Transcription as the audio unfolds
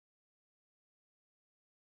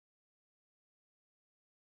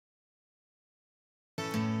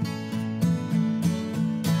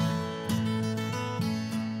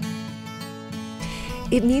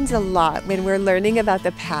It means a lot when we're learning about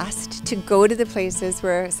the past to go to the places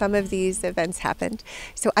where some of these events happened.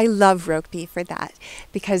 So I love Rokeby for that,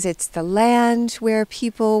 because it's the land where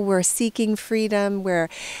people were seeking freedom, where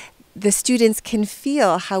the students can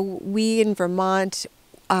feel how we in Vermont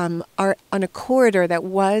are on a corridor that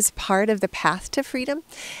was part of the path to freedom.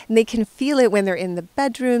 And they can feel it when they're in the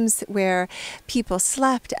bedrooms where people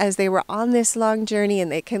slept as they were on this long journey, and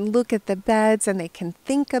they can look at the beds and they can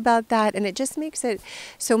think about that, and it just makes it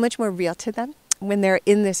so much more real to them when they're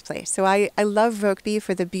in this place. So I love Rokeby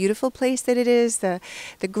for the beautiful place that it is, the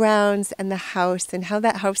grounds and the house, and how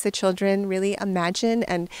that helps the children really imagine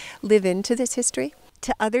and live into this history.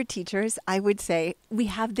 To other teachers, I would say we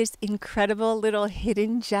have this incredible little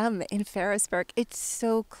hidden gem in Ferrisburgh. It's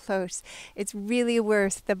so close. It's really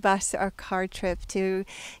worth the bus or car trip to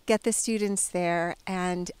get the students there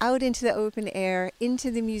and out into the open air, into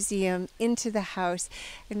the museum, into the house,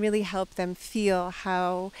 and really help them feel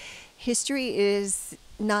how history is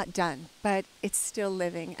not done, but it's still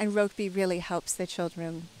living. And Rokeby really helps the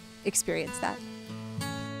children experience that.